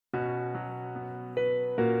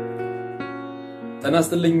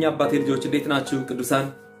ተናስተልኝ አባቴ ልጆች እንዴት ናችሁ ቅዱሳን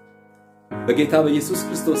በጌታ በኢየሱስ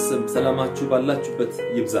ክርስቶስ ስም ሰላማችሁ ባላችሁበት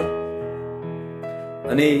ይብዛ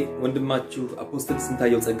እኔ ወንድማችሁ አፖስቶል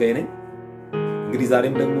ስንታየው ጸጋዬ ነኝ እንግዲህ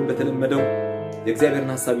ዛሬም ደግሞ በተለመደው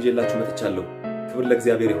የእግዚአብሔርን ሐሳብ ይዤላችሁ መጥቻለሁ ክብር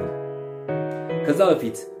ለእግዚአብሔር ይሁን ከዛ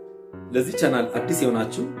በፊት ለዚህ ቻናል አዲስ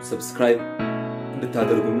የሆናችሁ ሰብስክራይብ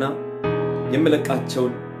እንድታደርጉና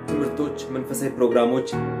የመለቃቸውን ትምህርቶች መንፈሳዊ ፕሮግራሞች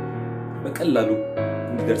በቀላሉ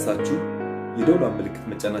እንዲደርሳችሁ የደወል ምልክት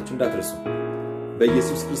መጫናችሁ እንዳትረሱ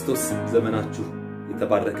በኢየሱስ ክርስቶስ ዘመናችሁ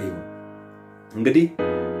የተባረከ ይሁን እንግዲህ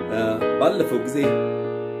ባለፈው ጊዜ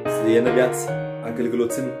ስለ የነብያት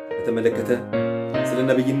አገልግሎትን በተመለከተ ስለ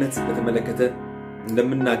ነብይነት በተመለከተ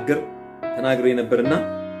እንደምናገር ተናግሬ ነበርና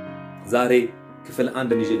ዛሬ ክፍል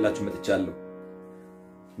 1 ይዤላችሁ መጥቻለሁ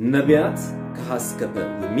ነብያት ከሐስከበ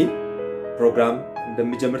የሚል ፕሮግራም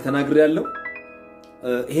እንደምጀምር ተናግሬያለሁ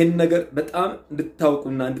ይሄን ነገር በጣም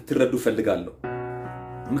እንድታውቁና እንድትረዱ ፈልጋለሁ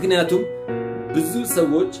ምክንያቱም ብዙ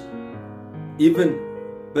ሰዎች ኢቭን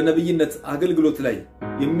በነብይነት አገልግሎት ላይ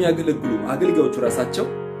የሚያገለግሉ አገልጋዮች ራሳቸው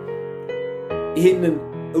ይሄንን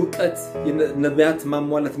ዕውቀት የነብያት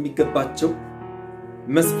ማሟላት የሚገባቸው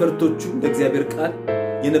መስፈርቶቹ ለእግዚአብሔር ቃል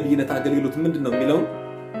የነብይነት አገልግሎት ምንድነው የሚለው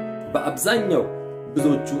በአብዛኛው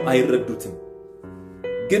ብዙዎቹ አይረዱትም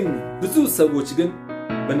ግን ብዙ ሰዎች ግን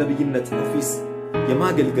በነብይነት ኦፊስ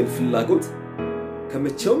የማገልገል ፍላጎት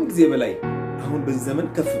ከመቼውም ጊዜ በላይ አሁን በዚህ ዘመን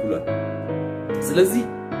ከፍ ብሏል ስለዚህ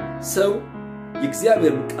ሰው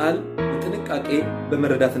የእግዚአብሔር ቃል በጥንቃቄ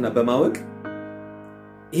በመረዳትና በማወቅ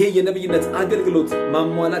ይሄ የነብይነት አገልግሎት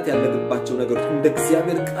ማሟላት ያለባቸው ነገሮች እንደ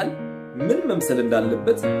እግዚአብሔር ቃል ምን መምሰል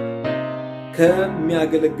እንዳለበት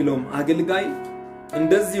ከሚያገለግለውም አገልጋይ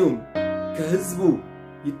እንደዚሁም ከህዝቡ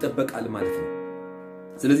ይጠበቃል ማለት ነው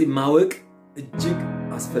ስለዚህ ማወቅ እጅግ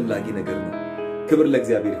አስፈላጊ ነገር ነው ክብር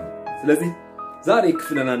ለእግዚአብሔር ይሁን ስለዚህ ዛሬ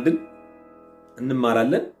ክፍል 1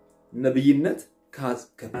 እንማራለን ነብይነት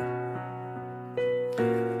ከሐስከበ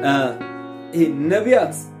ይሄ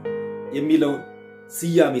ነብያት የሚለው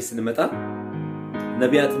ስያሜ ስንመጣ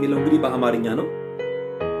ነብያት የሚለው እንግዲህ በአማርኛ ነው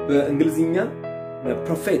በእንግሊዝኛ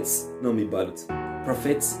prophets ነው የሚባሉት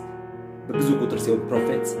prophets በብዙ ቁጥር ሲሆን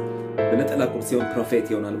prophets በነጠላ ቁጥር ሲሆን prophet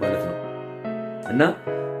ይሆናል ማለት ነው እና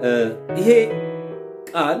ይሄ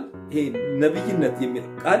ቃል ይሄ ነብይነት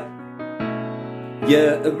የሚለው ቃል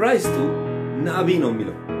የዕብራይስጡ ናቢ ነው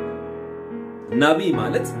የሚለው ናቢ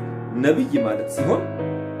ማለት ነብይ ማለት ሲሆን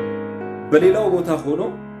በሌላው ቦታ ሆኖ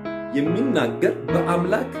የሚናገር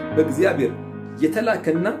በአምላክ በእግዚአብሔር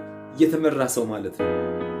የተላከና የተመራ ሰው ማለት ነው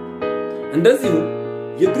እንደዚሁ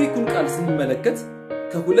የግሪኩን ቃል ስንመለከት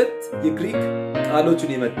ከሁለት የግሪክ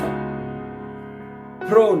ቃሎችን የመጣ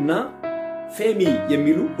ፕሮና ፌሚ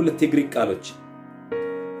የሚሉ ሁለት የግሪክ ቃሎች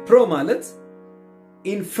ፕሮ ማለት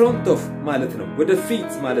in front of ማለት ነው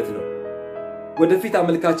ወደፊት ማለት ነው ወደፊት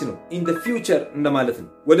አመልካች ነው in the future እንደማለት ነው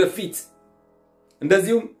ወደፊት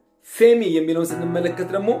እንደዚሁም ፌሚ የሚለውን ስንመለከት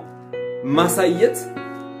ደግሞ ማሳየት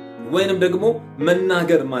ወይንም ደግሞ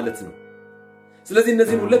መናገር ማለት ነው ስለዚህ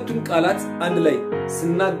እነዚህ ሁለቱን ቃላት አንድ ላይ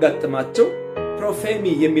ስናጋጥማቸው ፕሮፌሚ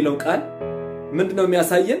የሚለው ቃል ምንድነው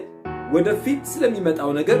የሚያሳየን ወደፊት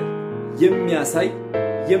ስለሚመጣው ነገር የሚያሳይ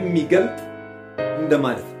የሚገልጥ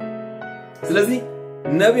እንደማለት ነው ስለዚህ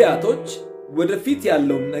ነብያቶች ወደፊት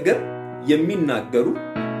ያለው ነገር የሚናገሩ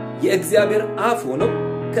የእግዚአብሔር አፍ ሆነው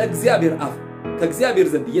ከእግዚአብሔር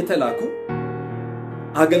ዘንድ የተላኩ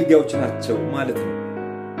አገልጋዮች ናቸው ማለት ነው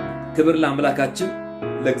ክብር ለአምላካችን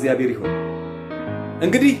ለእግዚአብሔር ይሁን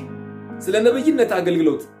እንግዲህ ስለ ነብይነት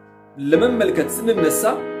አገልግሎት ለመመልከት ስንነሳ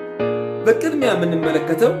በቅድሚያ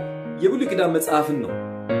የምንመለከተው የብሉይ ኪዳን መጽሐፍን ነው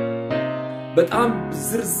በጣም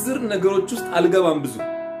ዝርዝር ነገሮች ውስጥ አልገባም ብዙ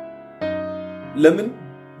ለምን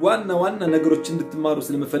ዋና ነገሮች እንድትማሩ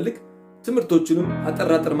ስለምፈልግ ትምህርቶቹንም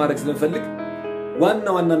አጠራጥር ማድረግ ስለምፈልግ ዋና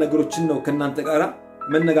ነገሮችን ነው ከናንተ ጋራ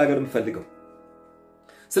መነጋገር እንፈልገው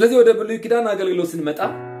ስለዚህ ወደ ብሉይ ኪዳን አገልግሎት ስንመጣ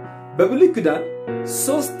በብሉይ ኪዳን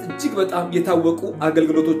 3 እጅግ በጣም የታወቁ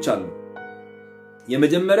አገልግሎቶች አሉ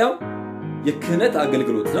የመጀመሪያው የክህነት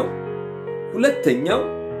አገልግሎት ነው ሁለተኛው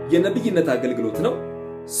የነብይነት አገልግሎት ነው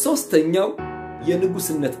ሶስተኛው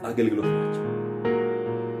የንጉስነት አገልግሎት ናቸው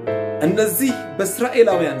እነዚህ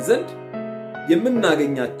በእስራኤላውያን ዘንድ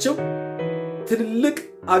የምናገኛቸው ትልልቅ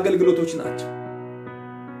አገልግሎቶች ናቸው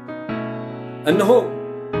እነሆ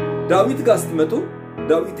ዳዊት ጋር ስትመጡ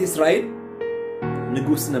ዳዊት እስራኤል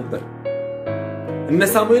ንጉስ ነበር እነ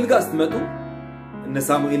ሳሙኤል ጋር ስትመጡ እነ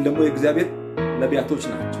ሳሙኤል ደግሞ የእግዚአብሔር ነቢያቶች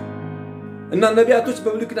ናቸው እና ነቢያቶች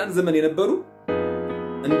በብሉይ ኪዳን ዘመን የነበሩ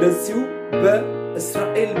እንደዚሁ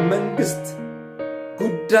በእስራኤል መንግስት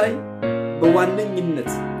ጉዳይ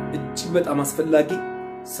በዋነኝነት እጅግ በጣም አስፈላጊ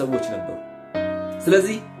ሰዎች ነበሩ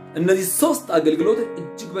ስለዚህ እነዚህ ሶስት አገልግሎቶች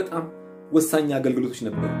እጅግ በጣም ወሳኝ አገልግሎቶች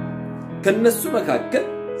ነበሩ። ከነሱ መካከል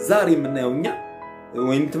ዛሬ የምናየውኛ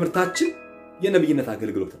ወይም ትምህርታችን የነብይነት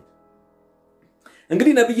አገልግሎት ነው።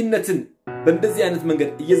 እንግዲህ ነብይነትን በእንደዚህ አይነት መንገድ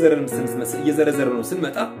እየዘረዘረን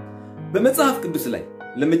ስንመጣ በመጽሐፍ ቅዱስ ላይ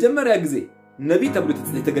ለመጀመሪያ ጊዜ ነብይ ተብሎ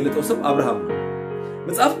የተገለጠው ሰው አብርሃም ነው።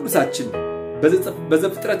 መጽሐፍ ቅዱሳችን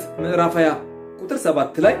በዘፍጥረት ምዕራፍ 20 ቁጥር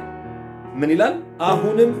 7 ላይ ምን ይላል?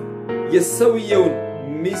 አሁንም የሰውየውን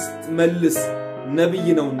ሚስት መልስ ነብይ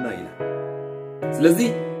ነውና ይላል። ስለዚህ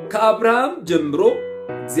ከአብርሃም ጀምሮ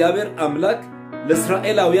እግዚአብሔር አምላክ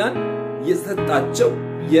ለእስራኤላውያን የሰጣቸው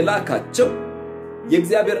የላካቸው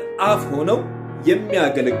የእግዚአብሔር አፍ ሆነው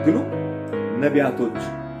የሚያገለግሉ ነቢያቶች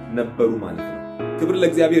ነበሩ ማለት ነው። ክብር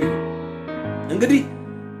ለእግዚአብሔር ይሁን። እንግዲህ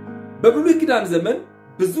በብሉይ ኪዳን ዘመን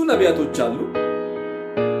ብዙ ነቢያቶች አሉ።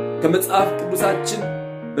 ከመጽሐፍ ቅዱሳችን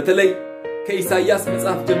በተለይ ከኢሳይያስ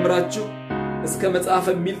መጽሐፍ ጀምራችሁ እስከ መጽሐፈ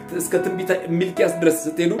እስከ ትንቢተ ሚልክያስ ድረስ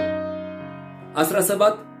ስትሄዱ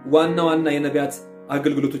 17 ዋና የነቢያት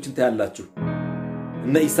አገልግሎቶችን ታያላችሁ።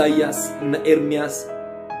 እነ ኢሳይያስ፣ እነ ኤርሚያስ፣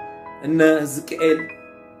 እነ ሕዝቅኤል፣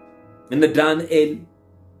 እነ ዳንኤል፣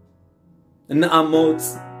 እነ አሞጽ፣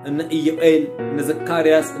 እነ ኢዮኤል፣ እነ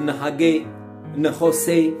ዘካርያስ፣ እነ ሐጌ፣ እነ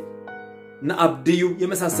ሆሴዕ፣ እነ አብድዩ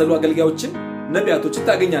የመሳሰሉ አገልጋዮችን ነቢያቶችን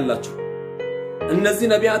ታገኛላችሁ። እነዚህ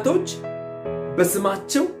ነቢያቶች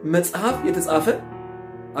በስማቸው መጽሐፍ የተጻፈ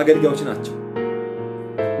አገልጋዮች ናቸው።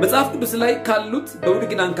 መጽሐፍ ቅዱስ ላይ ካሉት በብሉይ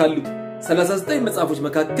ኪዳን ካሉት 39 መጽሐፎች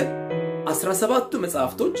መካከል 17ቱ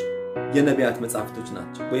መጽሐፍቶች የነቢያት መጽሐፍቶች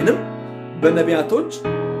ናቸው። ወይንም በነቢያቶች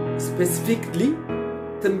ስፔሲፊክሊ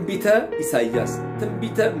ትንቢተ ኢሳይያስ፣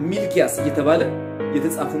 ትንቢተ ሚልክያስ እየተባለ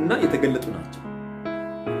የተጻፉና የተገለጡ ናቸው።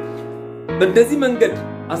 በእንደዚህ መንገድ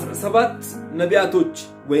 17 ነቢያቶች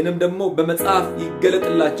ወይንም ደግሞ በመጽሐፍ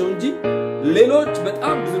ይገለጥላቸው እንጂ ሌሎች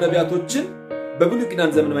በጣም ብዙ ነቢያቶችን በብሉይ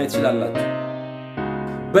ኪዳን ዘመን ማየት ይችላልላችሁ።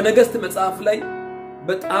 በነገሥት መጽሐፍ ላይ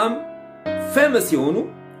በጣም ፌመስ የሆኑ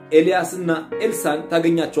ኤልያስና ኤልሳን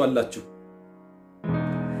ታገኛቸዋላችሁ።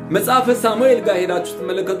 መጽሐፈ ሳሙኤል ጋር ሄዳችሁ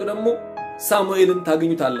ተመለከቱ ደግሞ ሳሙኤልን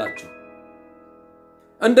ታገኙታላችሁ።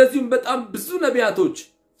 እንደዚሁም በጣም ብዙ ነቢያቶች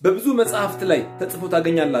በብዙ መጽሐፍት ላይ ተጽፎ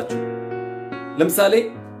ታገኛላችሁ። ለምሳሌ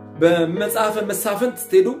በመጽሐፈ መሳፍንት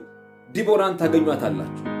ስትሄዱ ዲቦራን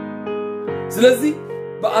ታገኙታላችሁ። ስለዚህ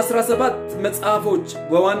በ17 መጽሐፎች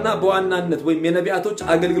በዋናነት ወይም የነቢያቶች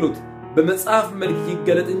አገልግሎት በመጽሐፍ መልክ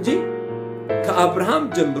ይገለጥ እንጂ ከአብርሃም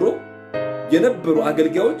ጀምሮ የነበሩ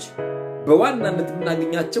አገልጋዮች በዋናነት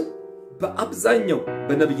የምናገኛቸው በአብዛኛው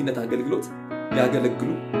በነብይነት አገልግሎት ያገለግሉ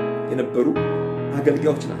የነበሩ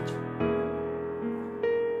አገልጋዮች ናቸው።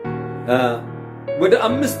 ወደ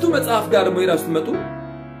አምስቱ መጽሐፍ ጋር ሞይራስ መጡ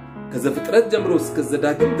ከዘፍጥረት ጀምሮ እስከ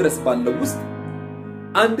ዘዳግም ድረስ ባለው ውስጥ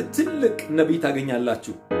አንድ ትልቅ ነብይ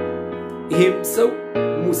ታገኛላችሁ። ይሄም ሰው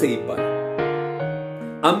ሙሴ ይባላል።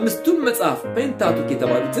 አምስቱን መጽሐፍ ፔንታቱክ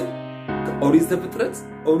የተባሉትን ከኦሪት ዘፍጥረት፣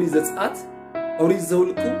 ኦሪት ዘጸአት፣ ኦሪት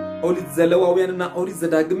ዘኍልቍ፣ ኦሪት ዘሌዋውያንና ኦሪት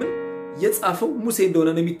ዘዳግምን የጻፈው ሙሴ እንደሆነ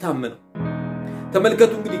ነው የሚታመነው።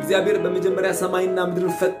 ተመልከቱ እንግዲህ እግዚአብሔር በመጀመሪያ ሰማይና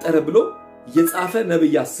ምድርን ፈጠረ ብሎ የጻፈ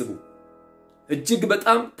ነብይ አስቡ። እጅግ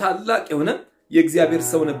በጣም ታላቅ የሆነ የእግዚአብሔር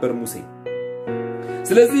ሰው ነበር ሙሴ።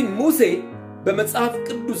 ስለዚህ ሙሴ በመጽሐፍ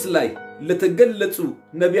ቅዱስ ላይ ለተገለጹ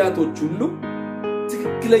ነቢያቶች ሁሉ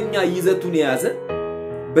ትክክለኛ ይዘቱን የያዘ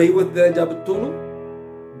በህይወት ደረጃ ብትሆኑ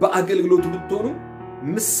በአገልግሎቱ ብትሆኑ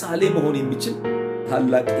ምሳሌ መሆን የሚችል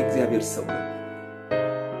ታላቅ የእግዚአብሔር ሰው ነው።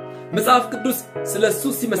 መጽሐፍ ቅዱስ ስለሱ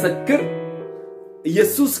ሲመሰክር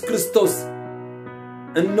ኢየሱስ ክርስቶስ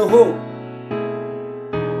እነሆ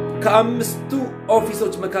ከአምስቱ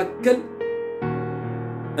ኦፊሶች መካከል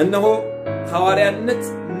እነሆ ሐዋርያነት፣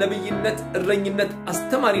 ነብይነት፣ እረኝነት፣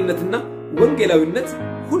 አስተማሪነትና ወንጌላዊነት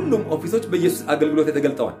ሁሉም ኦፊሶች በኢየሱስ አገልግሎት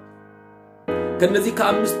ተገልጠዋል። ከነዚህ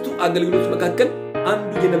ከአምስቱ አገልግሎቶች መካከል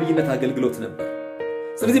አንዱ የነብይነት አገልግሎት ነበር።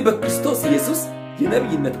 ስለዚህ በክርስቶስ ኢየሱስ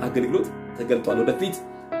የነብይነት አገልግሎት ተገልጧል። ወደፊት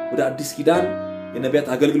ወደ አዲስ ኪዳን የነቢያት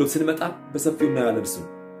አገልግሎት ስንመጣ በሰፊው እናያለን። እሱ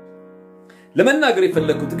ለመናገር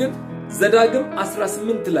የፈለኩት ግን ዘዳግም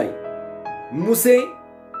 18 ላይ ሙሴ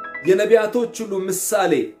የነቢያቶች ሁሉ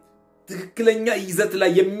ምሳሌ ትክክለኛ ይዘት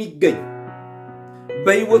ላይ የሚገኝ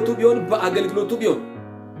በህይወቱ ቢሆን በአገልግሎቱ ቢሆን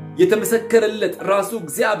የተመሰከረለት ራሱ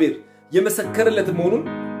እግዚአብሔር የመሰከረለት መሆኑን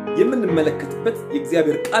የምንመለከትበት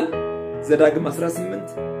የእግዚአብሔር ቃል ዘዳግም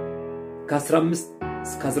 18 ከ15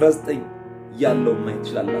 እስከ 19 ያለው ማየት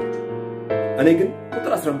ይችላልላችሁ። እኔ ግን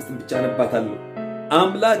ቁጥር 15 ብቻ አነባታለሁ።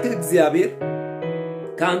 አምላክ እግዚአብሔር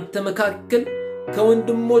ካንተ መካከል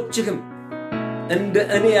ከወንድሞችህም እንደ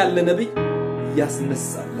እኔ ያለ ነብይ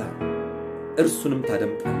ያስነሳልሃል፣ እርሱንም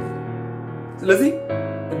ታደምጣለህ። ስለዚህ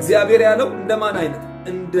እግዚአብሔር ያለው እንደማን አይነት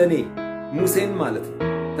እንደኔ ሙሴን ማለት ነው።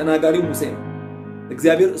 ተናጋሪው ሙሴ ነው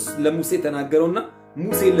እግዚአብሔር ለሙሴ ተናገረውና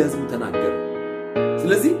ሙሴ ለሕዝቡ ተናገረ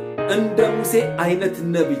ስለዚህ እንደ ሙሴ አይነት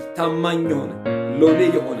ነብይ ታማኝ የሆነ ሎሌ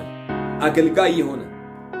የሆነ አገልጋይ የሆነ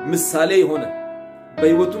ምሳሌ የሆነ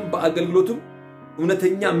በሕይወቱም በአገልግሎቱም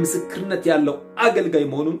እውነተኛ ምስክርነት ያለው አገልጋይ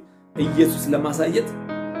መሆኑን ኢየሱስ ለማሳየት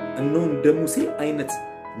እነሆ እንደ ሙሴ አይነት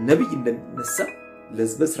ነብይ እንደሚነሳ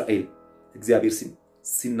ለሕዝበ እስራኤል እግዚአብሔር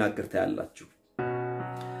ሲናገር ታያላችሁ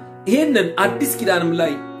ይሄንን አዲስ ኪዳንም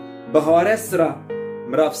ላይ በሐዋርያት ሥራ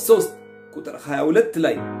ምዕራፍ 3 ቁጥር 22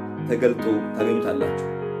 ላይ ተገልጦ ታገኙታላችሁ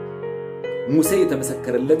ሙሴ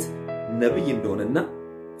የተመሰከረለት ነብይ እንደሆነና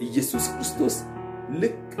ኢየሱስ ክርስቶስ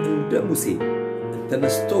ልክ እንደ ሙሴ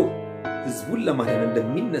ተነስቶ ሕዝቡን ለማዳን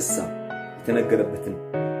እንደሚነሳ የተነገረበትን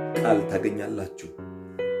ቃል ታገኛላችሁ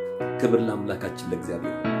ክብር ለአምላካችን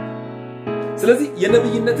ለእግዚአብሔር ስለዚህ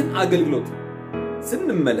የነብይነትን አገልግሎት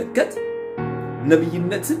ስንመለከት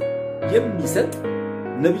ነብይነትን የሚሰጥ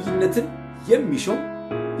ነብይነትን የሚሾም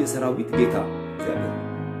የሰራዊት ጌታ እግዚአብሔር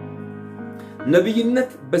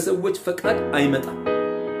ነብይነት በሰዎች ፈቃድ አይመጣም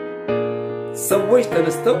ሰዎች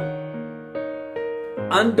ተነስተው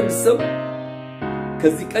አንድም ሰው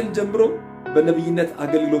ከዚህ ቀን ጀምሮ በነብይነት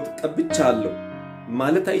አገልግሎት ቀብቻለሁ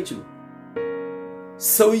ማለት አይችልም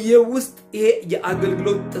ሰውየው ውስጥ ይሄ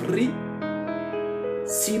የአገልግሎት ጥሪ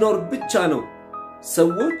ሲኖር ብቻ ነው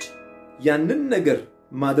ሰዎች ያንን ነገር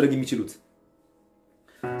ማድረግ የሚችሉት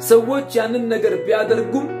ሰዎች ያንን ነገር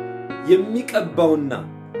ቢያደርጉም የሚቀባውና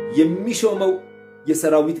የሚሾመው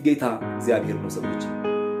የሰራዊት ጌታ እግዚአብሔር ነው ሰዎች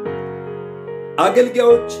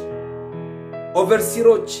አገልጋዮች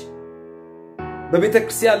ኦቨርሲሮች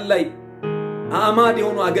በቤተክርስቲያን ላይ አማድ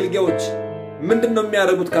የሆኑ አገልጋዮች ምንድነው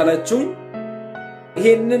የሚያደርጉት ካላችሁ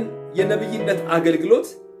ይሄንን የነብይነት አገልግሎት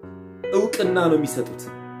ዕውቅና ነው የሚሰጡት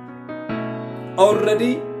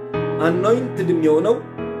already anointed የሚሆነው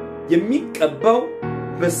የሚቀባው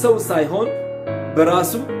በሰው ሳይሆን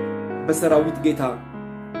በራሱ በሰራዊት ጌታ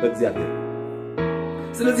በእግዚአብሔር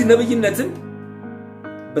ስለዚህ ነብይነትን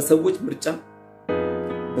በሰዎች ምርጫ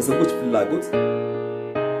በሰዎች ፍላጎት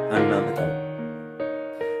አናመጣው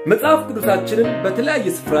መጽሐፍ ቅዱሳችንን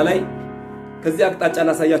በተለያየ ስፍራ ላይ ከዚህ አቅጣጫ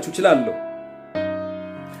ላሳያችሁ ይችላል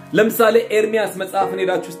ለምሳሌ ኤርሚያስ መጽሐፍን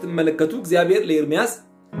ሄዳችሁ ስትመለከቱ እግዚአብሔር ለኤርሚያስ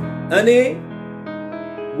እኔ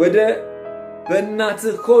ወደ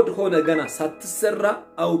በእናትህ ሆድ ሆነ ገና ሳትሰራ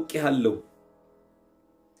አውቄሃለሁ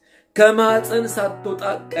ከማህፀን ሳትወጣ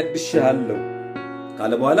ቀድሼሃለሁ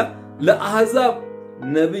ካለ በኋላ ለአሕዛብ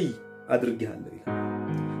ነብይ አድርጌሃለሁ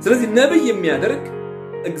ስለዚህ ነብይ የሚያደርግ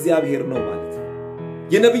እግዚአብሔር ነው ማለት ነው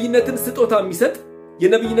የነብይነትን ስጦታ የሚሰጥ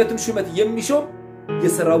የነብይነትን ሹመት የሚሾም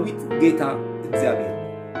የሰራዊት ጌታ እግዚአብሔር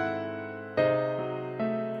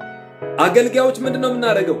አገልጋዮች ምንድነው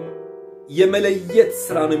የምናደርገው የመለየት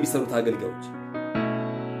ስራ ነው የሚሰሩት አገልጋዮች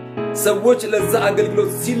ሰዎች ለዛ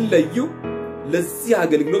አገልግሎት ሲለዩ ለዚህ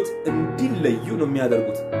አገልግሎት እንዲለዩ ነው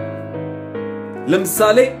የሚያደርጉት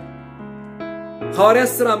ለምሳሌ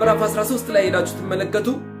ሐዋርያት ሥራ ምዕራፍ 13 ላይ ሄዳችሁ ተመለከቱ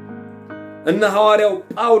እነ ሐዋርያው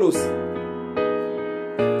ጳውሎስ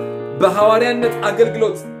በሐዋርያነት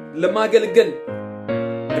አገልግሎት ለማገልገል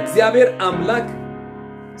እግዚአብሔር አምላክ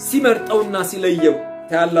ሲመርጠውና ሲለየው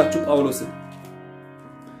ታያላችሁ ጳውሎስን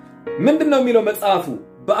ምንድነው የሚለው መጽሐፉ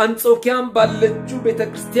በአንጾኪያም ባለችው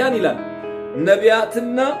ቤተክርስቲያን ይላል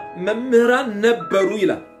ነብያትና መምህራን ነበሩ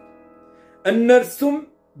ይላል እነርሱም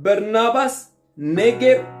በርናባስ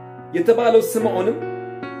ኔጌር የተባለው ስምዖንም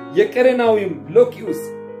የቀሬናዊም ሎኪዩስ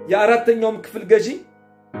የአራተኛውም ክፍል ገዢ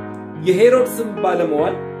የሄሮድስም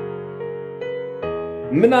ባለመዋል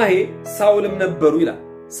ምናሄ ሳውልም ነበሩ ይላል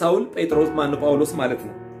ሳውል ጴጥሮስ ማን ጳውሎስ ማለት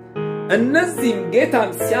ነው እነዚህም ጌታን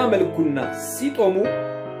ሲያመልኩና ሲጦሙ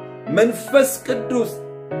መንፈስ ቅዱስ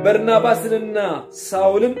በርናባስንና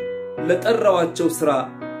ሳውልን ለጠራዋቸው ሥራ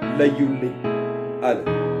ለዩልኝ አለ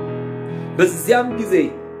በዚያም ጊዜ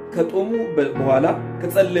ከጦሙ በኋላ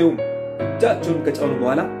ከጸለዩም እጃቸውን ከጫኑ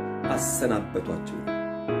በኋላ አሰናበቷቸው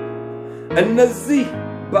እነዚህ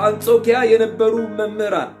በአንጾኪያ የነበሩ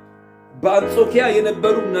መምህራን በአንጾኪያ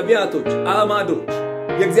የነበሩ ነቢያቶች አማዶች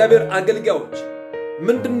የእግዚአብሔር አገልጋዮች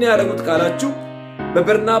ምንድነው ያደረጉት ካላችሁ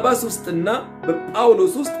በበርናባስ ውስጥና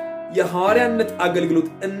በጳውሎስ ውስጥ የሐዋርያነት አገልግሎት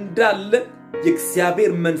እንዳለ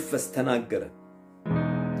የእግዚአብሔር መንፈስ ተናገረ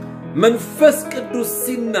መንፈስ ቅዱስ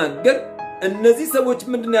ሲናገር እነዚህ ሰዎች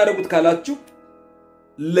ምንድነው ያደረጉት ካላችሁ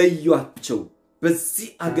ለዩአቸው በዚህ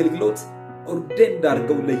አገልግሎት ኦርዴንድ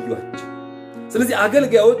አድርገው ለዩአቸው ስለዚህ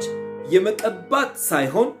አገልጋዮች የመቀባት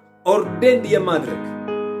ሳይሆን ኦርዴንድ የማድረግ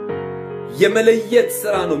የመለየት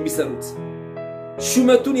ሥራ ነው የሚሰሩት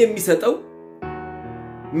ሹመቱን የሚሰጠው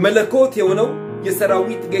መለኮት የሆነው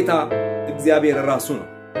የሰራዊት ጌታ እግዚአብሔር ራሱ ነው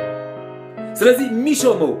ስለዚህ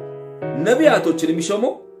የሚሾመው ነቢያቶችን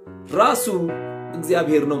የሚሾመው ራሱ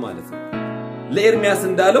እግዚአብሔር ነው ማለት ነው። ለኤርሚያስ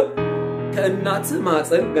እንዳለው ከእናት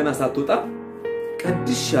ማፀን ገና ሳትወጣ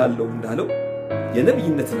ቀድሻለሁ እንዳለው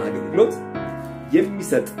የነብይነትን አገልግሎት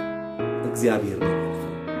የሚሰጥ እግዚአብሔር ነው።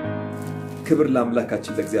 ክብር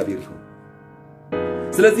ለአምላካችን ለእግዚአብሔር ይሁን።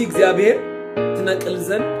 ስለዚህ እግዚአብሔር ትነቅል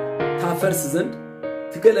ዘንድ ታፈርስ ዘንድ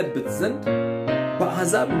ትገለብጥ ዘንድ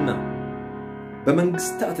በአሕዛብና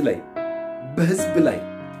በመንግስታት ላይ በሕዝብ ላይ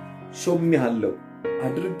ሾሜሃለሁ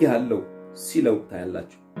አድርጌሃለሁ ሲለው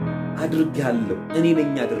ታያላችሁ። አድርጌሃለሁ እኔ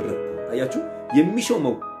ነኝ ያደረግኩት። አያችሁ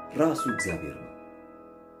የሚሾመው ራሱ እግዚአብሔር ነው።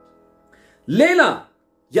 ሌላ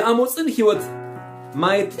የአሞጽን ሕይወት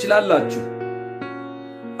ማየት ትችላላችሁ።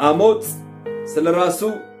 አሞጽ ስለራሱ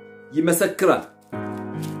ይመሰክራል።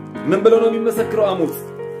 ምን ብሎ ነው የሚመሰክረው አሞጽ?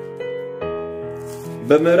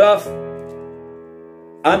 በምዕራፍ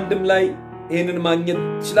 1 ላይ ይሄንን ማግኘት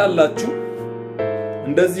ትችላላችሁ።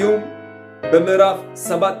 እንደዚሁም በምዕራፍ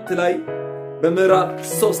 7 ላይ በምዕራፍ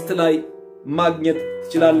 3 ላይ ማግኘት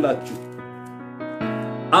ትችላላችሁ።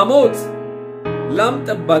 አሞጽ ላም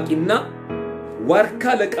ጠባቂና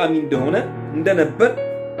ዋርካ ለቃሚ እንደነበር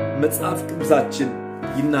መጽሐፍ ቅዱሳችን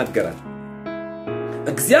ይናገራል።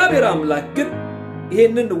 እግዚአብሔር አምላክ ግን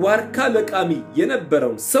ይሄንን ዋርካ ለቃሚ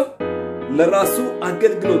የነበረው ሰው ለራሱ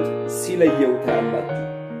አገልግሎት ሲለየው ታያላችሁ።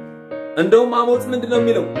 እንደውም አሞጽ ምንድነው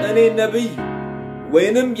የሚለው? እኔ ነብይ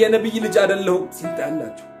ወይንም የነብይ ልጅ አይደለሁም ሲል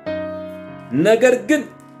ታያላችሁ። ነገር ግን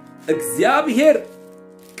እግዚአብሔር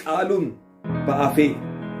ቃሉን በአፌ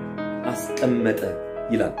አስቀመጠ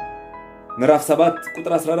ይላል። ምዕራፍ 7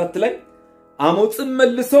 ቁጥር 14 ላይ አሞጽም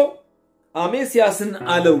መልሶ አሜስያስን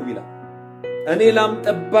አለው ይላል፣ እኔ ላም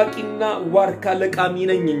ጠባቂና ዋርካ ለቃሚ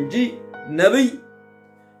ነኝ እንጂ ነብይ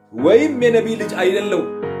ወይም የነብይ ልጅ አይደለሁም።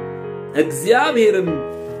 እግዚአብሔርም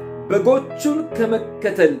በጎቹን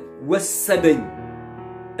ከመከተል ወሰደኝ።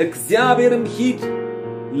 እግዚአብሔርም ሂድ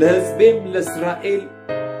ለሕዝቤም ለእስራኤል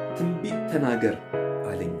ትንቢት ተናገር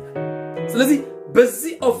አለኝ። ስለዚህ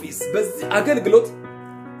በዚህ ኦፊስ በዚህ አገልግሎት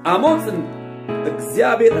አሞጽን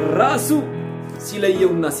እግዚአብሔር ራሱ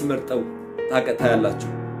ሲለየውና ሲመርጠው ታያላችሁ።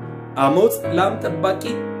 አሞጽ ላም ጠባቂ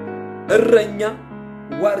እረኛ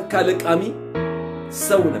ዋርካ ለቃሚ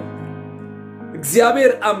ሰው ነበር።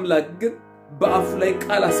 እግዚአብሔር አምላክ ግን በአፉ ላይ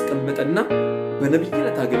ቃል አስቀመጠና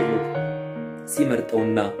በነብይነት አገልግሎት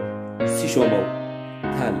ሲመርጠውና ሲሾመው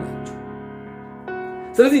ታያላችሁ።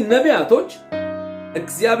 ስለዚህ ነቢያቶች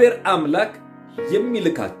እግዚአብሔር አምላክ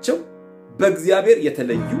የሚልካቸው በእግዚአብሔር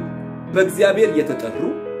የተለዩ በእግዚአብሔር የተጠሩ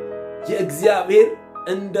የእግዚአብሔር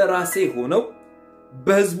እንደራሴ ሆነው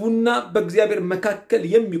በሕዝቡና በእግዚአብሔር መካከል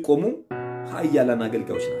የሚቆሙ ኃያላን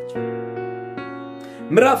አገልጋዮች ናቸው።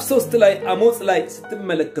 ምዕራፍ 3 ላይ አሞጽ ላይ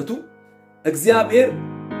ስትመለከቱ እግዚአብሔር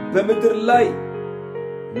በምድር ላይ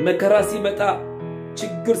መከራ ሲመጣ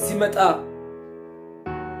ችግር ሲመጣ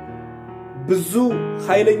ብዙ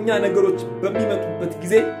ኃይለኛ ነገሮች በሚመጡበት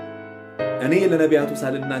ጊዜ እኔ ለነቢያቱ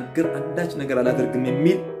ሳልናገር አንዳች ነገር አላደርግም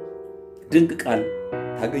የሚል ድንቅ ቃል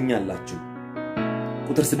ታገኛላችሁ።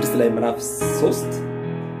 ቁጥር 6 ላይ ምዕራፍ 3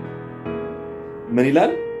 ምን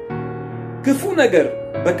ይላል? ክፉ ነገር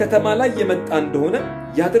በከተማ ላይ የመጣ እንደሆነ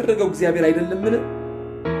ያደረገው እግዚአብሔር አይደለምን?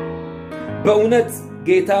 በእውነት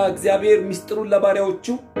ጌታ እግዚአብሔር ምስጢሩን ለባሪያዎቹ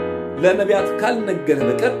ለነቢያት ካልነገረ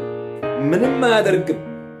በቀር ምንም አያደርግም።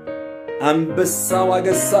 አንበሳው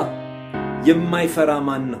አገሳ የማይፈራ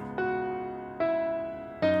ማን ነው?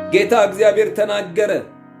 ጌታ እግዚአብሔር ተናገረ፣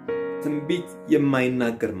 ትንቢት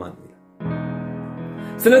የማይናገር ማን ነው?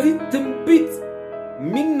 ስለዚህ ትንቢት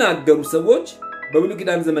የሚናገሩ ሰዎች በብሉይ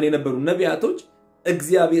ኪዳን ዘመን የነበሩ ነቢያቶች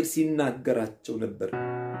እግዚአብሔር ሲናገራቸው ነበር።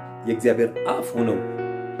 የእግዚአብሔር አፍ ሆነው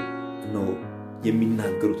ነው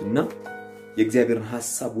የሚናገሩትና የእግዚአብሔርን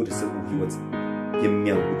ሐሳብ ወደ ሰው ሕይወት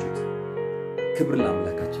የሚያውጁት። ክብር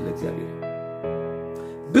ለአምላካችን ለእግዚአብሔር።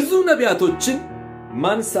 ብዙ ነቢያቶችን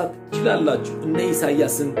ማንሳት ትችላላችሁ። እነ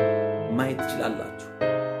ኢሳይያስን ማየት ትችላላችሁ።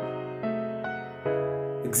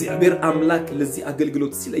 እግዚአብሔር አምላክ ለዚህ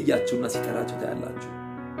አገልግሎት ሲለያቸውና ሲጠራቸው ታያላችሁ።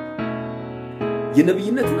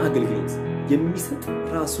 የነብይነትን አገልግሎት የሚሰጥ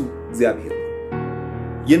ራሱ እግዚአብሔር ነው።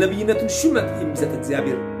 የነብይነትን ሹመት የሚሰጥ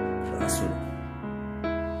እግዚአብሔር ራሱ ነው።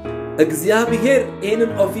 እግዚአብሔር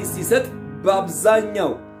ይህንን ኦፊስ ሲሰጥ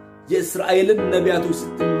በአብዛኛው የእስራኤልን ነቢያቶች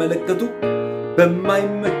ስትመለከቱ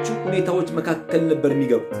በማይመቹ ሁኔታዎች መካከል ነበር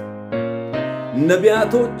የሚገቡት።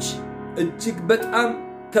 ነቢያቶች እጅግ በጣም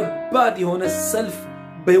ከባድ የሆነ ሰልፍ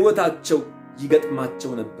በሕይወታቸው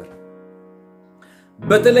ይገጥማቸው ነበር።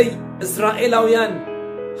 በተለይ እስራኤላውያን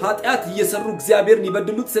ኃጢአት እየሰሩ እግዚአብሔርን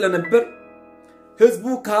ይበድሉት ስለነበር ሕዝቡ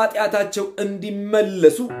ከኃጢአታቸው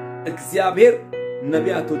እንዲመለሱ እግዚአብሔር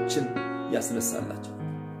ነቢያቶችን ያስነሳላቸው።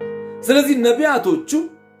 ስለዚህ ነቢያቶቹ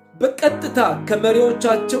በቀጥታ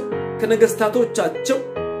ከመሪዎቻቸው ከነገስታቶቻቸው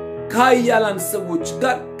ከኃያላን ሰዎች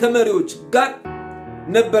ጋር ከመሪዎች ጋር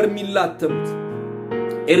ነበር የሚላተሙት።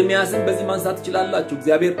 ኤርሚያስን በዚህ ማንሳት ይችላልላችሁ።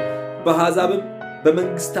 እግዚአብሔር በአሕዛብም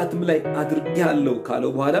በመንግስታትም ላይ አድርጌያለሁ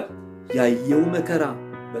ካለው በኋላ ያየው መከራ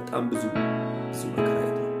በጣም ብዙ መከራ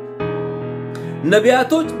አይቷል።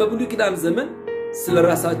 ነቢያቶች በብሉይ ኪዳን ዘመን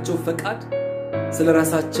ስለራሳቸው ፈቃድ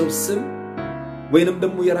ስለራሳቸው ስም ወይንም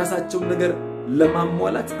ደግሞ የራሳቸው ነገር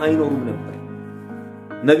ለማሟላት አይኖሩም ነበር።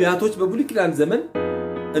 ነቢያቶች በብሉይ ኪዳን ዘመን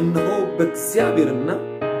እነሆ በእግዚአብሔርና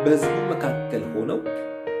በሕዝቡ መካከል ሆነው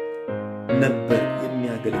ነበር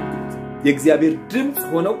የሚያገለግሉት። የእግዚአብሔር ድምጽ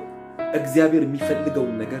ሆነው እግዚአብሔር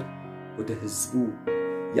የሚፈልገውን ነገር ወደ ሕዝቡ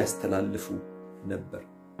ያስተላልፉ ነበር።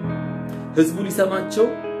 ሕዝቡ ሊሰማቸው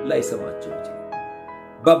ላይሰማቸው ይችላል።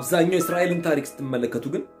 በአብዛኛው እስራኤልን ታሪክ ስትመለከቱ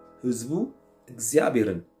ግን ሕዝቡ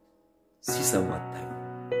እግዚአብሔርን ሲሰማ ታዩ።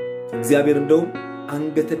 እግዚአብሔር እንደውም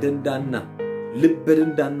አንገተ ደንዳና ልበ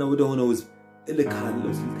ደንዳና ወደ ሆነው ሕዝብ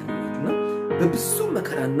እልካለሁ ሲል ታያችሁና በብዙ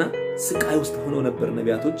መከራና ስቃይ ውስጥ ሆነው ነበር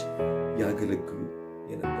ነቢያቶች ያገለግሉ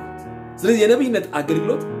የነበሩት። ስለዚህ የነብይነት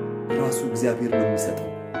አገልግሎት ራሱ እግዚአብሔር ነው የሚሰጠው።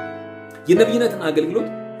 የነብይነትን አገልግሎት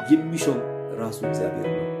የሚሾም ራሱ እግዚአብሔር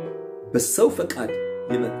ነው። በሰው ፈቃድ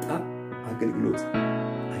የመጣ አገልግሎት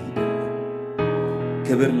አይደለም።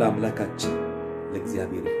 ክብር ለአምላካችን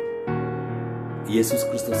ለእግዚአብሔር ይሁን። ኢየሱስ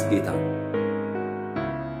ክርስቶስ ጌታ ነው።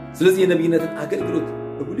 ስለዚህ የነብይነትን አገልግሎት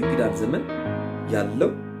በብሉይ ኪዳን ዘመን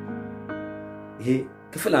ያለው ይሄ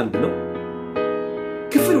ክፍል 1 ነው።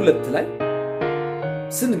 ክፍል 2 ላይ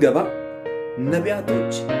ስንገባ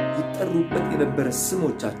ነቢያቶች ይጠሩበት የነበረ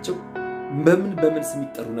ስሞቻቸው በምን ስም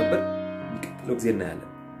ይጠሩ ነበር የሚቀጥለው ጊዜ እናያለን።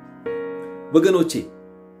 ወገኖቼ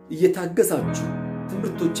እየታገሳችሁ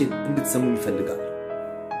ትምህርቶችን እንድትሰሙ ይፈልጋል።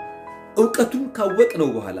 ዕውቀቱን ካወቅነው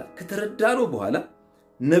በኋላ ከተረዳነው በኋላ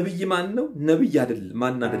ነብይ ማን ነው ነብይ አይደለም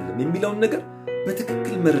ማን አይደለም የሚለውን ነገር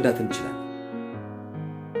በትክክል መረዳት እንችላለን።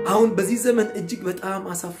 አሁን በዚህ ዘመን እጅግ በጣም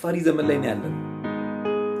አሳፋሪ ዘመን ላይ ነው ያለነው።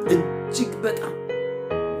 እጅግ በጣም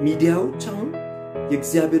ሚዲያዎች አሁን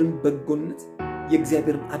የእግዚአብሔርን በጎነት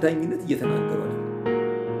የእግዚአብሔርን አዳኝነት እየተናገሩ ነው።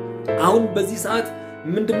 አሁን በዚህ ሰዓት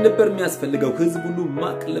ምንድን ነበር የሚያስፈልገው? ሕዝብ ሁሉ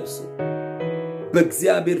ማቅ ለብሶ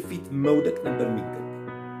በእግዚአብሔር ፊት መውደቅ ነበር የሚገባው።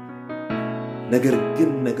 ነገር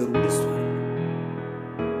ግን ነገሩ ደስቷል።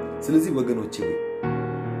 ስለዚህ ወገኖቼ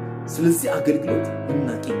ስለዚህ አገልግሎት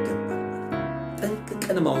እናቅ ይገባል።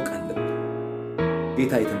 ጠንቅቀን ማወቅ አለብን።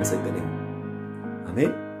 ጌታ የተመሰገነ ይሁን።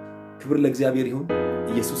 አሜን። ክብር ለእግዚአብሔር ይሁን።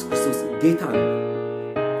 ኢየሱስ ክርስቶስ ጌታ ነው።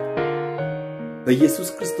 በኢየሱስ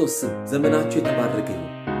ክርስቶስ ስም ዘመናችሁ የተባረከ ይሁን።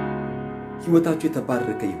 ሕይወታችሁ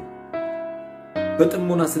የተባረከ ይሁን።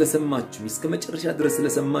 በጥሞና ስለሰማችሁ እስከ መጨረሻ ድረስ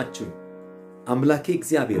ስለሰማችሁ አምላኬ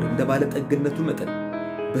እግዚአብሔር እንደ ባለ ጠግነቱ መጠን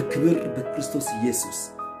በክብር በክርስቶስ ኢየሱስ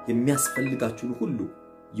የሚያስፈልጋችሁን ሁሉ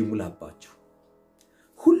ይሙላባችሁ።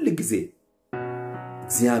 ሁሉ ጊዜ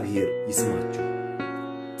እግዚአብሔር ይስማችሁ።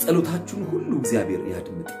 ጸሎታችሁን ሁሉ እግዚአብሔር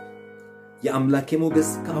ያድምጥ። የአምላኬ ሞገስ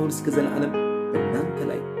ከአሁን እስከ ዘላለም በእናንተ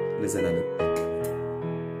ላይ ለዘላለም ይቀመጥ።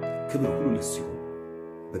 ክብር ሁሉ ለእሱ ይሁን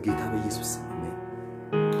በጌታ በኢየሱስ አሜን።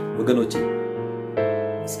 ወገኖቼ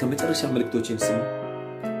እስከ መጨረሻ መልእክቶችን ስሙ።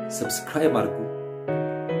 ሰብስክራይብ አድርጉ፣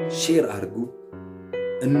 ሼር አድርጉ።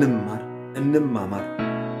 እንማር እንማማር።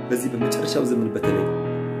 በዚህ በመጨረሻው ዘመን በተለይ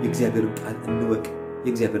የእግዚአብሔርን ቃል እንወቅ፣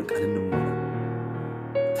 የእግዚአብሔርን ቃል እንማር።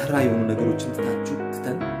 ተራ የሆኑ ነገሮችን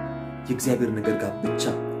ትተን የእግዚአብሔር ነገር ጋር ብቻ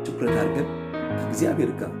ትኩረት አድርገን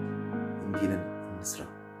ከእግዚአብሔር ጋር እንዲለን እንስራ።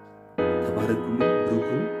 ተባረኩልኝ።